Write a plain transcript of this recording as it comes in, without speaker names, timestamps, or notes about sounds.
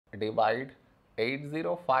divide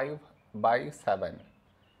 805 by 7.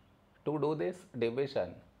 To do this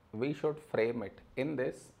division, we should frame it in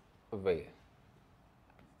this way.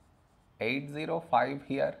 805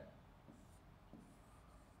 here,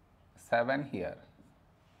 7 here.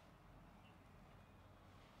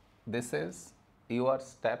 This is your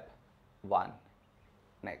step 1.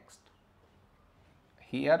 Next,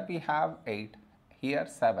 here we have 8, here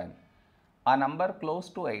 7. A number close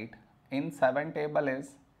to 8 in 7 table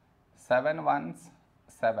is 7 ones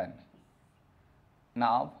 7.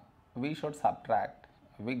 Now we should subtract,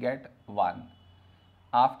 we get 1.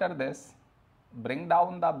 After this, bring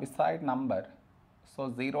down the beside number,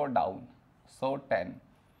 so 0 down, so 10.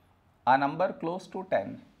 A number close to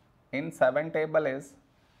 10 in 7 table is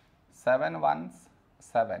 7 ones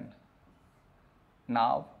 7.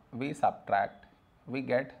 Now we subtract, we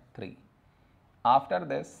get 3. After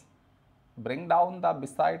this, bring down the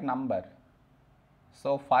beside number,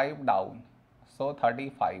 so 5 down, so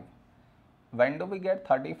 35. When do we get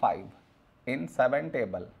 35? In 7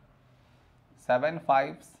 table, 7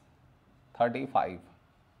 fives 35.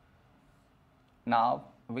 Now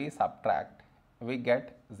we subtract, we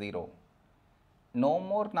get 0. No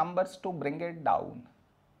more numbers to bring it down,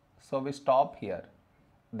 so we stop here.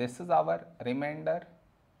 This is our remainder,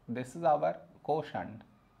 this is our quotient.